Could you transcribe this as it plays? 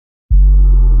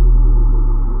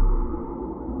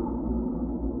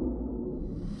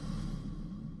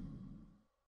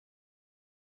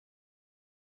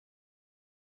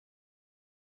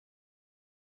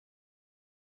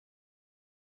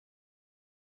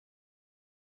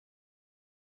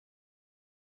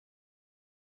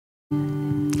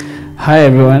Hi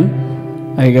everyone,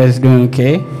 are you guys doing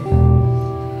okay?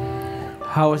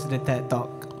 How was the TED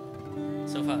Talk?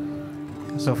 So far.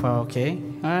 So far okay?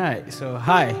 Alright, so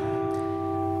hi,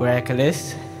 we're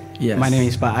Echoless. Yes. My name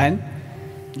is Paan.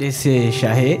 This is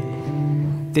Shahid.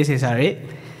 This is Harit.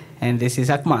 And this is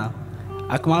Akmal.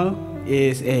 Akmal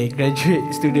is a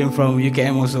graduate student from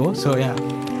UKM also, so yeah.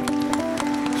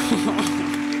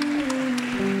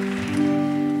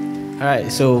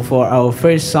 Alright, so for our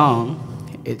first song,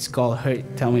 it's called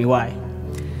Hurt, Tell Me Why.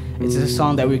 It's a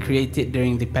song that we created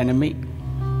during the pandemic.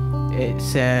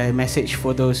 It's a message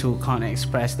for those who can't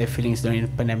express their feelings during the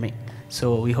pandemic.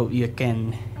 So we hope you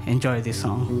can enjoy this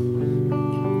song.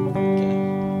 Okay.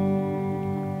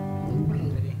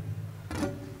 Ready?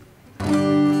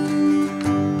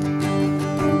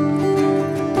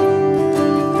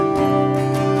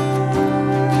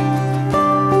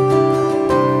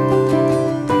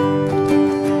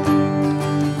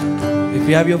 If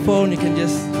you have your phone, you can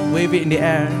just wave it in the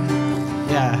air.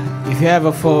 Yeah, if you have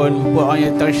a phone, put on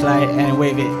your torchlight and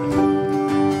wave it.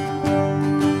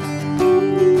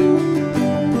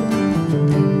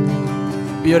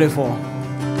 Beautiful.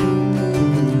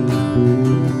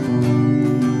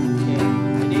 Okay,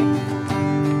 ready?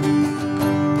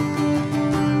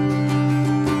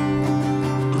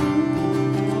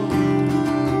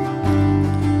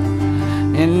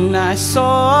 And I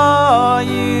saw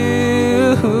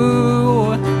you,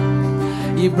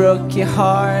 you broke your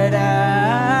heart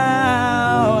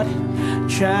out,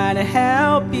 trying to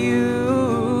help you,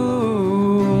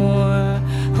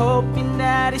 hoping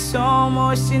that it's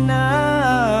almost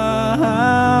enough.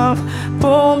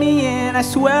 Pull me in, I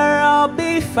swear I'll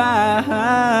be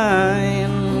fine.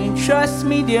 Trust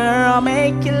me dear, I'll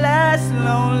make it less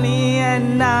lonely at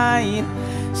night.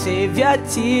 Save your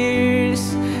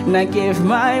tears, and I give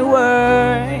my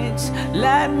words.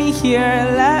 Let me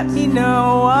hear, let me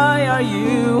know, why are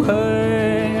you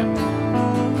hurt?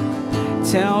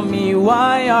 Tell me,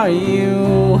 why are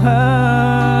you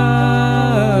hurt?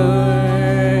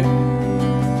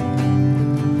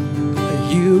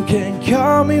 You can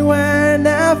call me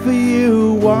whenever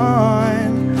you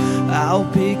want. I'll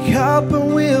pick up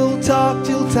and we'll talk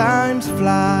till times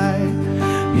fly.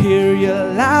 Hear you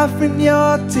laughing,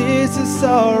 your tears, it's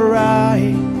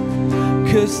alright.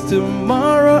 'Cause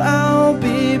tomorrow I'll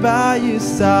be by your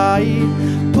side.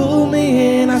 Pull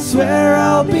me in, I swear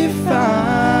I'll be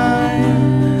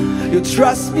fine. You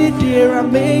trust me dear, I'll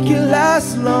make you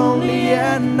less lonely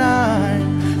at night.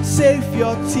 Save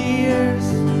your tears,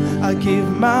 I'll give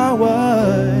my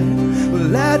word.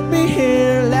 Let me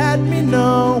hear, let me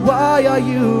know, why are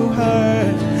you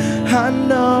hurt? I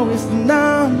know it's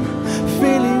numb,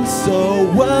 feeling so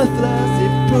worthless. You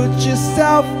put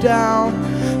yourself down,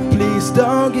 please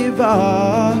don't give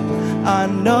up. I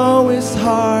know it's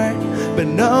hard, but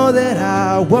know that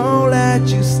I won't let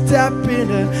you step in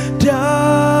the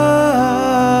dark.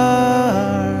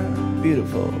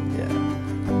 Beautiful, yeah.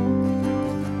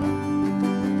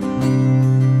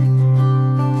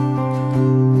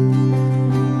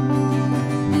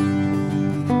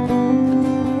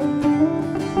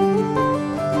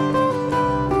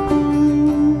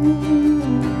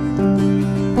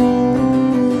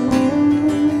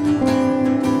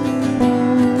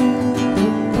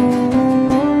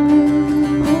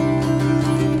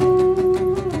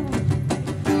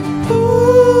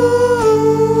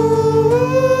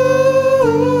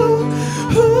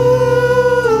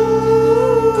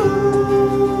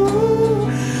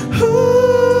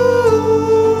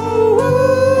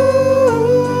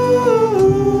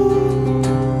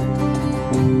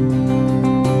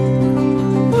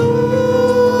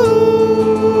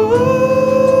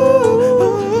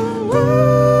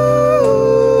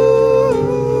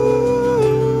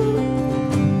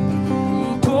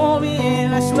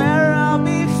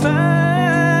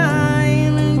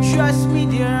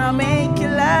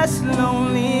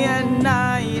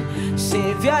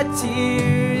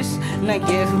 Tears, and I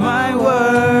give my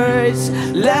words.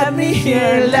 Let me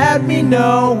hear, let me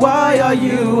know, why are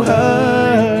you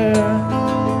hurt?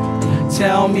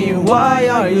 Tell me, why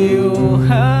are you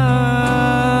hurt?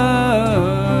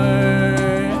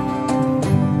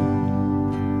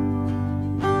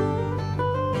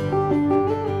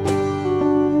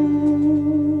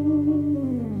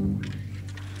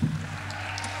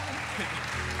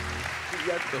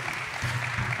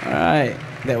 All right,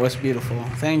 that was beautiful.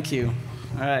 Thank you.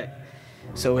 All right,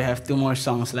 so we have 2 more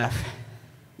songs left.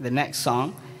 The next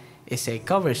song is a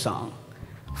cover song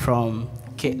from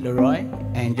Kate Leroy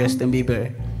and Justin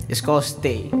Bieber. It's called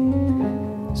Stay.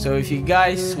 So if you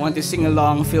guys want to sing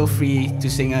along, feel free to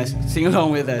sing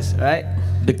along with us, all right?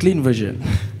 The clean version.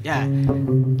 Yeah,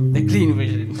 the clean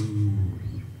version.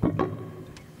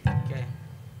 Okay.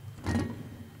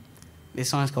 This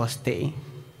song is called Stay.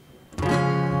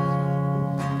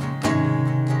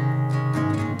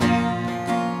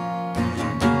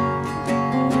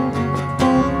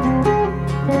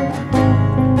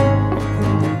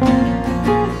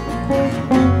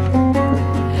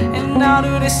 I'll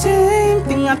do the same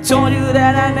thing. I told you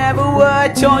that I never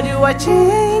would. Told you I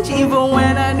changed, even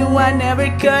when I knew I never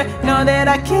could. Know that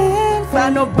I can't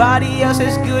find nobody else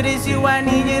as good as you. I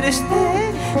need you to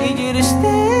stay, need you to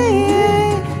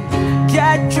stay.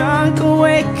 Get drunk and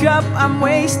wake up, I'm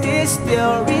wasted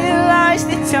still. Realize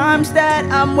the times that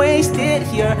I'm wasted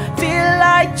here. Feel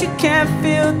like you can't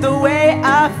feel the way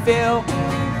I feel.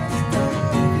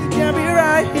 You can't be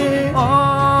right here.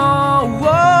 Oh,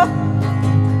 whoa.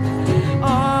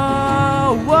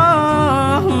 Oh,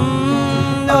 whoa,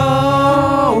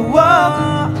 oh,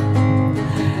 whoa.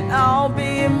 I'll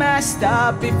be messed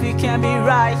up if you can't be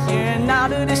right here. And I'll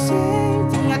do the same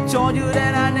thing. I told you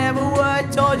that I never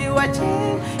would. Told you I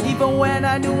changed, even when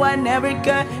I knew I never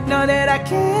could. Know that I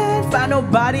can't find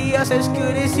nobody else as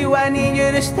good as you. I need you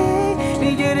to stay,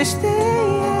 need you to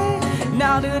stay.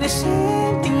 Now I'll do the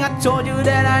same thing. I told you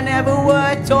that I never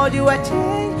would. Told you I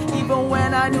changed, even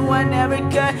when I knew I never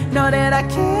could. Know that I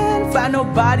can't find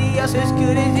nobody else as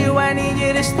good as you. I need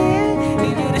you to stay,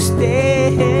 need you to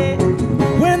stay.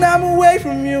 When I'm away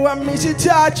from you, I miss your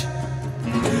touch.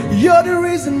 You're the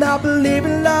reason I believe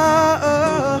in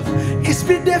love. It's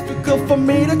been difficult for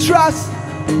me to trust,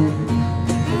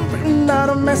 but now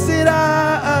to mess it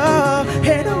up.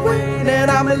 Ain't no way that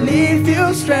I'ma leave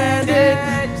you stranded.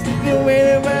 You're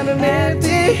waiting when I'm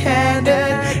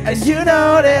empty-handed, and you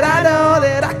know that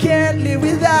I can't live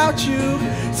without you.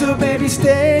 So baby,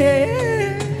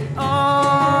 stay.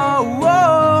 Oh,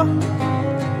 whoa.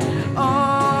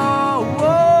 Oh,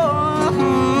 whoa.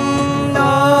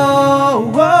 Oh,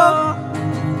 whoa.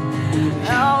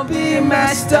 I'll be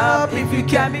messed up if you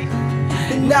can't be.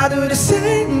 And I do the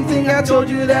same thing. I told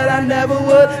you that I never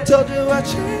would. Told you I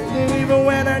changed, even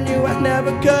when I knew I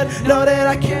never could. Know that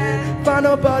I can't find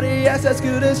nobody else as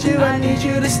good as you. I need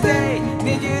you to stay,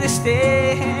 need you to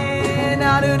stay. And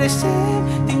I'll do the same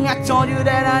thing. I told you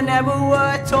that I never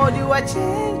would. Told you I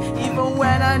changed, even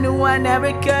when I knew I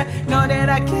never could. Know that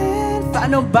I can't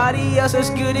find nobody else as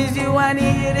good as you. I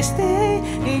need you to stay,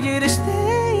 need you to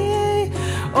stay.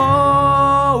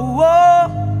 Oh,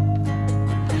 whoa.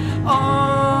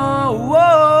 Oh,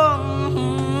 whoa.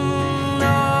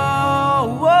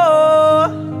 Oh, whoa.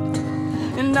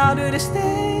 And I'll do the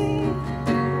stay,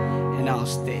 and I'll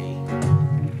stay.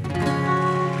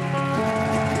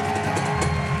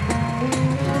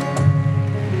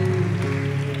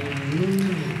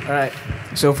 All right,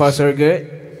 so far so good.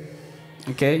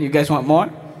 Okay, you guys want more?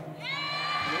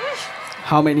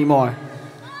 How many more?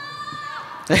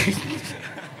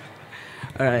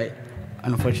 All right,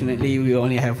 unfortunately we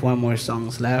only have one more song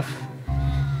left,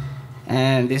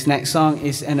 and this next song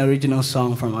is an original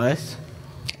song from us.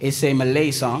 It's a Malay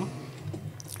song.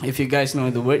 If you guys know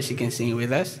the words, you can sing it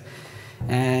with us.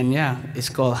 And yeah, it's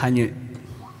called Hanyut.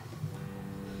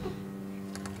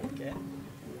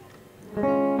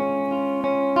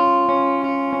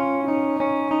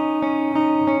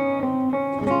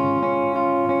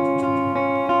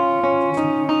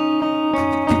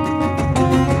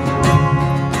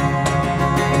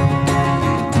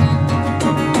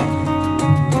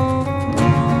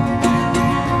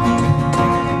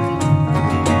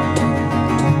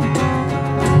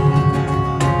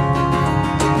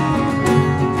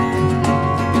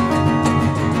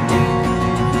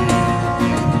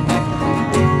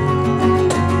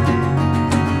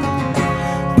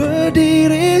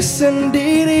 Berdiri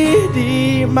sendiri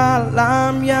di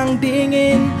malam yang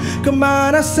dingin.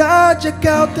 Kemana saja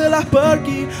kau telah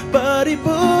pergi,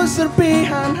 beribu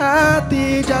serpihan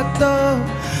hati jatuh.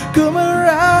 Ku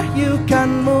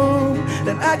merayukanmu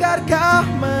dan agar kau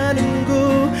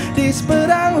menunggu di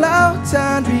seberang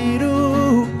lautan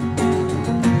biru.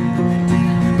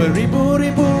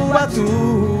 Beribu-ribu waktu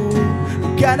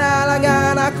bukan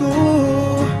halangan aku,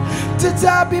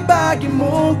 tetapi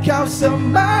bagimu kau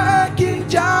semakin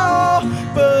jauh.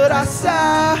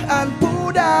 Perasaan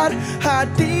pudar,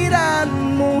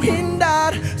 hadiranmu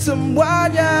hindar,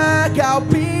 semuanya kau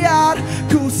biar.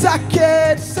 Ku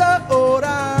sakit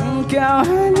seorang. Kau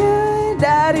hanya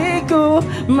dariku,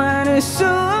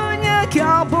 menusuknya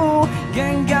kalbu.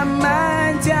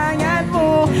 Genggaman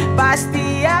tanganmu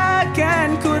pasti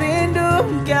akan ku rindu.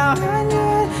 Kau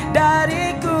hanya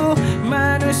dariku,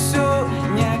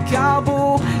 menusuknya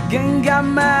kalbu.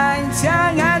 Genggaman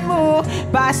tanganmu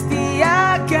pasti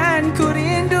akan ku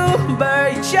rindu.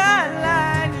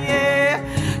 Berjalan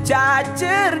tak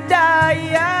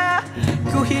terdaya.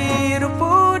 Ku hirup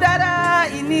udara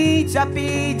ini,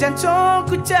 tapi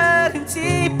jantungku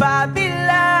terhenti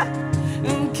apabila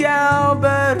engkau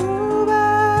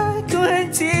berubah. Ku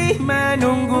henti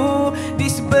menunggu di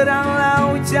seberang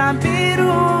lautan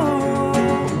biru.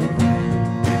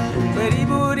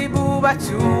 Beribu-ribu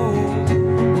batu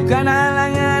bukan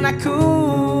halangan aku,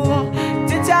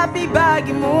 tetapi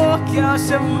bagimu kau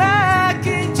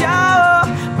semakin jauh.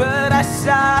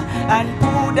 Perasaan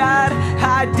pudar,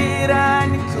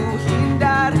 hadiranku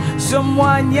hindar,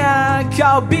 semuanya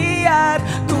kau biar.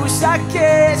 Ku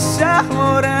sakit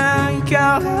seorang,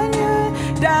 kau hanya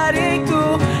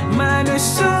dariku.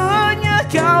 Menusuknya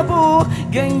kalbu,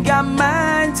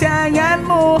 genggaman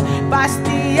tanganmu,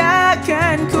 pasti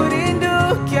akan ku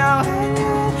rindu. Kau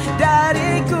hanya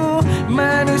dariku.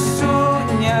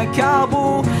 Menusuknya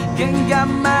kalbu,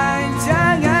 genggaman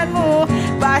tanganmu,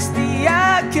 pasti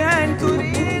akan ku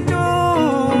rindu.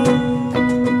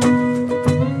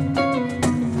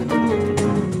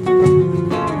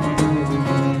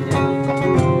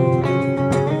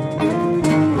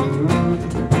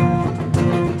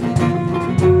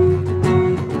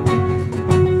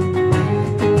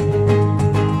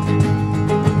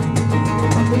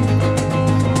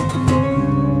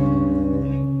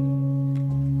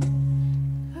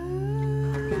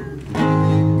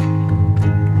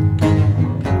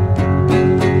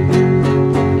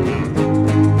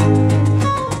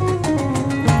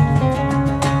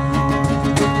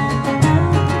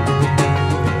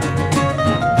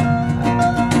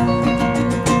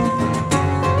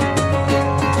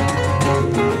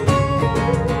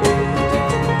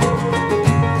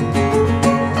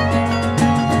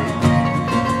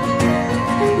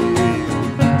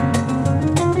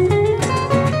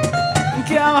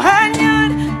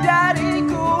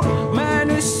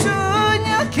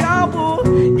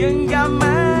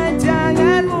 Genggaman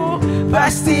tanganmu,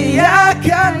 pasti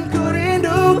akan ku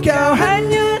rindu. Kau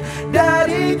hanya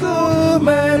dariku.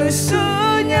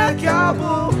 Menusuknya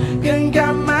kalbu,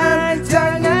 genggaman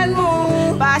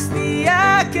tanganmu, pasti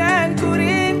akan ku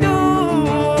rindu.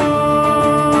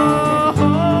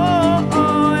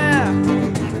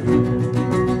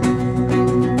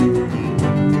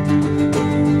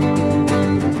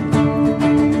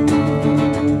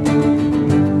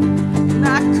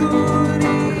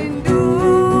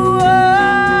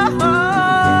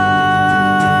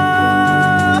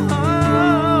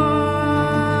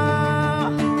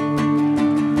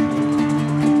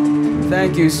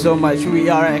 Thank you so much. We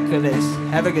are Echoless.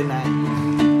 Have a good night.